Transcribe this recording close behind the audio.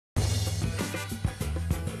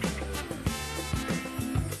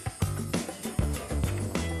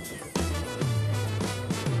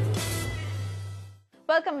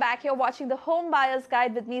Welcome back. You're watching the Home Buyer's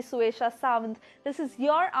Guide with me, Suesha Sawant. This is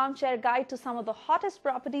your armchair guide to some of the hottest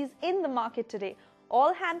properties in the market today,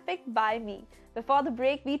 all handpicked by me. Before the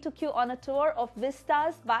break, we took you on a tour of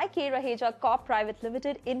Vistas by K. Raheja Corp Private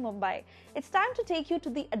Limited in Mumbai. It's time to take you to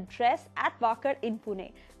the address at Wakad in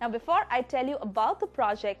Pune. Now, before I tell you about the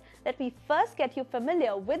project, let me first get you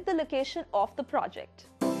familiar with the location of the project.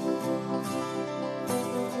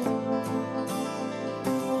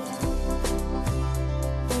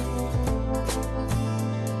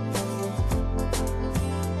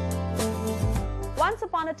 Once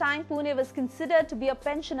upon a time, Pune was considered to be a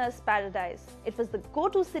pensioner's paradise. It was the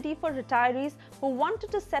go-to city for retirees who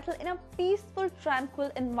wanted to settle in a peaceful,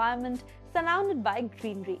 tranquil environment surrounded by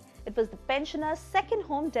greenery. It was the pensioner's second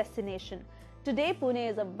home destination. Today, Pune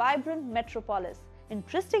is a vibrant metropolis.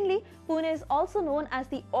 Interestingly, Pune is also known as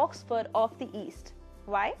the Oxford of the East.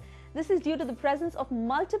 Why? This is due to the presence of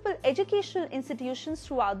multiple educational institutions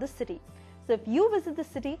throughout the city. So if you visit the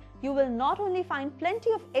city, you will not only find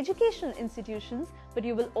plenty of educational institutions, but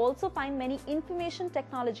you will also find many information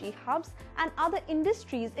technology hubs and other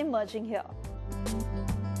industries emerging here.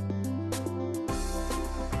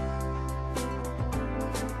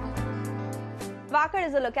 Wakad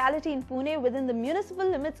is a locality in Pune within the municipal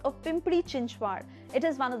limits of Pimpri-Chinchwad. It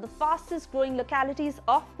is one of the fastest growing localities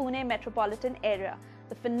of Pune metropolitan area.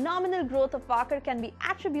 The phenomenal growth of Wakad can be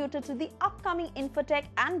attributed to the upcoming infotech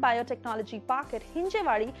and biotechnology park at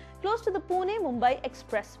Hinjewadi, close to the Pune-Mumbai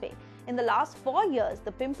Expressway. In the last 4 years,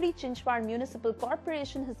 the Pimpri-Chinchwad Municipal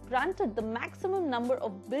Corporation has granted the maximum number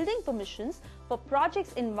of building permissions for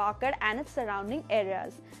projects in Wakad and its surrounding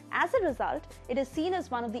areas. As a result, it is seen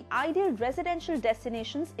as one of the ideal residential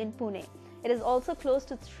destinations in Pune. It is also close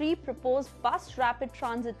to 3 proposed bus rapid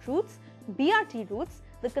transit routes, BRT routes,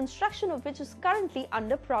 the construction of which is currently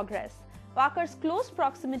under progress. Wakad's close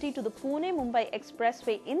proximity to the Pune-Mumbai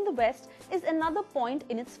Expressway in the west is another point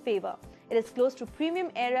in its favour. It is close to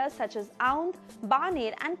premium areas such as Aundh,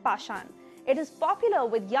 Baner and Pashan. It is popular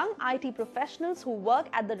with young IT professionals who work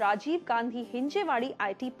at the Rajiv Gandhi Hinjewadi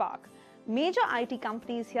IT Park. Major IT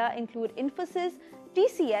companies here include Infosys,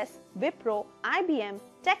 TCS, Wipro, IBM,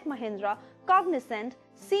 Tech Mahindra, Cognizant,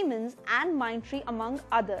 Siemens and Mindtree among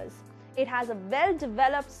others. It has a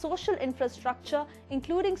well-developed social infrastructure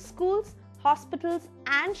including schools, hospitals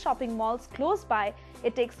and shopping malls close by.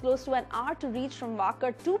 It takes close to an hour to reach from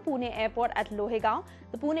Wakad to Pune Airport at Lohegaon.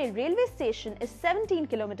 The Pune railway station is 17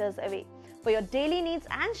 kilometers away. For your daily needs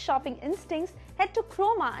and shopping instincts, head to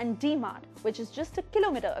Croma and D-Mart, which is just a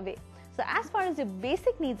kilometer away. So as far as your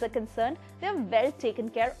basic needs are concerned, they are well taken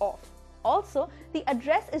care of. Also, the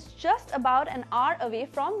address is just about an hour away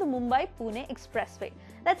from the Mumbai-Pune Expressway.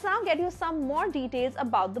 Let's now get you some more details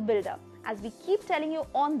about the builder. As we keep telling you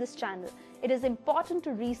on this channel, it is important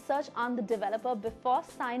to research on the developer before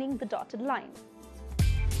signing the dotted line.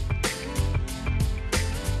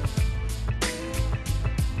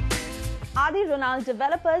 Adi Ronald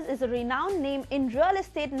Developers is a renowned name in real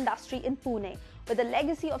estate industry in Pune, with a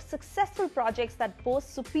legacy of successful projects that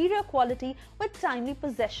boast superior quality with timely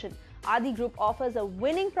possession. Adi Group offers a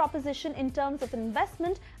winning proposition in terms of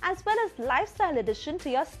investment as well as lifestyle addition to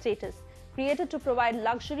your status. Created to provide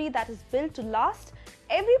luxury that is built to last,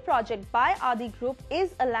 every project by Adi Group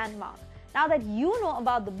is a landmark. Now that you know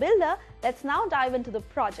about the builder, let's now dive into the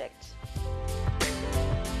project.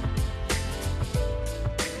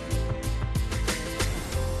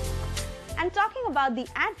 And talking about the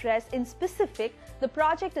address in specific, the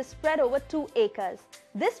project is spread over 2 acres.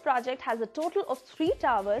 This project has a total of 3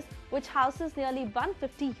 towers which houses nearly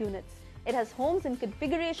 150 units. It has homes in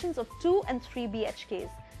configurations of 2 and 3 BHKs.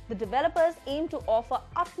 The developers aim to offer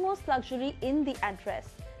utmost luxury in the address.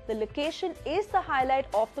 The location is the highlight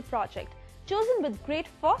of the project. Chosen with great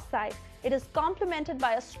foresight, it is complemented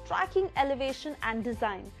by a striking elevation and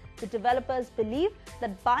design. The developers believe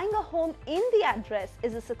that buying a home in the address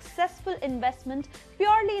is a successful investment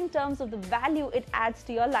purely in terms of the value it adds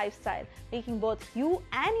to your lifestyle, making both you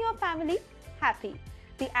and your family happy.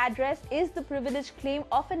 The address is the privileged claim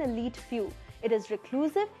of an elite few. It is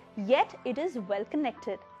reclusive, yet it is well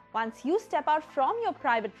connected. Once you step out from your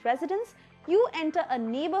private residence, you enter a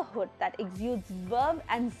neighborhood that exudes verve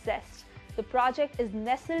and zest. The project is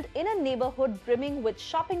nestled in a neighborhood brimming with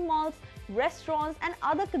shopping malls, restaurants and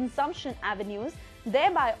other consumption avenues,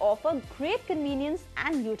 thereby offer great convenience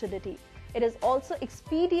and utility. It is also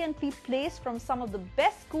expediently placed from some of the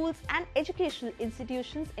best schools and educational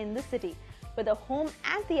institutions in the city. With a home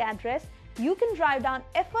at the address, you can drive down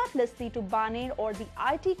effortlessly to Baner or the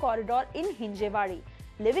IT corridor in Hinjewadi.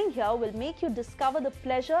 Living here will make you discover the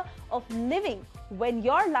pleasure of living when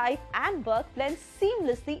your life and work blend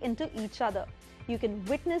seamlessly into each other. You can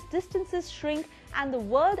witness distances shrink and the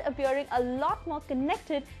world appearing a lot more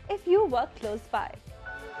connected if you work close by.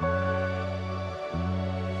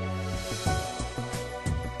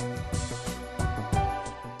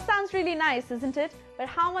 Sounds really nice, isn't it? But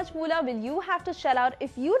how much moolah will you have to shell out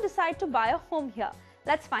if you decide to buy a home here?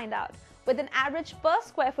 Let's find out. With an average per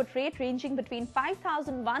square foot rate ranging between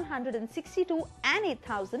 5,162 and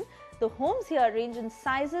 8,000, the homes here range in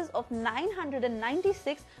sizes of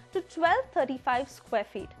 996 to 1235 square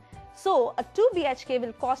feet. So, a 2 BHK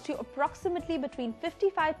will cost you approximately between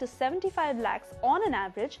 55 to 75 lakhs on an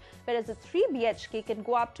average, whereas a 3 BHK can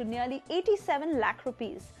go up to nearly 87 lakh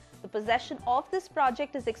rupees. The possession of this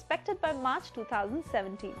project is expected by March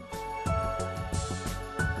 2017.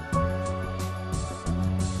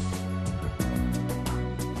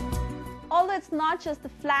 Although it's not just the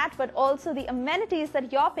flat but also the amenities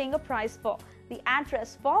that you're paying a price for. The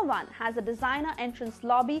address for one has a designer entrance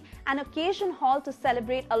lobby, an occasion hall to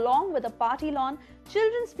celebrate along with a party lawn,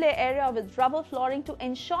 children's play area with rubber flooring to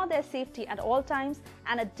ensure their safety at all times,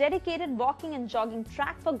 and a dedicated walking and jogging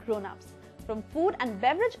track for grown-ups. From food and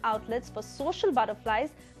beverage outlets for social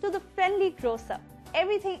butterflies to the friendly grocer,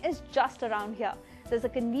 everything is just around here. There's a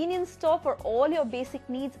convenience store for all your basic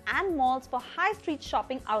needs and malls for high street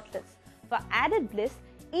shopping outlets. For added bliss,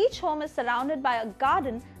 each home is surrounded by a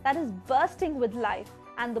garden that is bursting with life,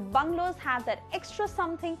 and the bungalows have that extra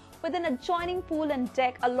something with an adjoining pool and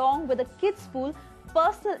deck along with a kids pool,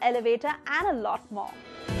 personal elevator and a lot more.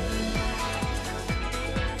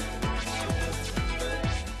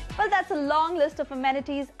 Well, that's a long list of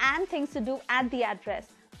amenities and things to do at the address.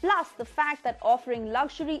 Plus, the fact that offering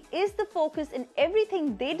luxury is the focus in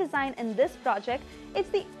everything they design in this project, it's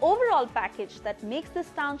the overall package that makes this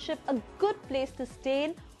township a good place to stay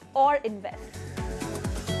in or invest.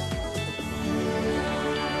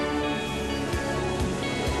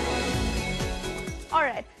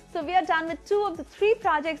 Alright, so we are done with 2 of the 3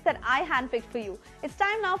 projects that I handpicked for you. It's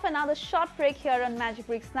time now for another short break here on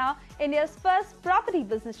Magicbricks Now, India's first property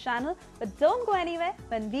business channel. But don't go anywhere.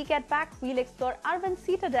 When we get back, we'll explore Urban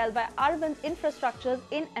Citadel by Urban Infrastructures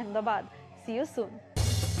in Ahmedabad. See you soon.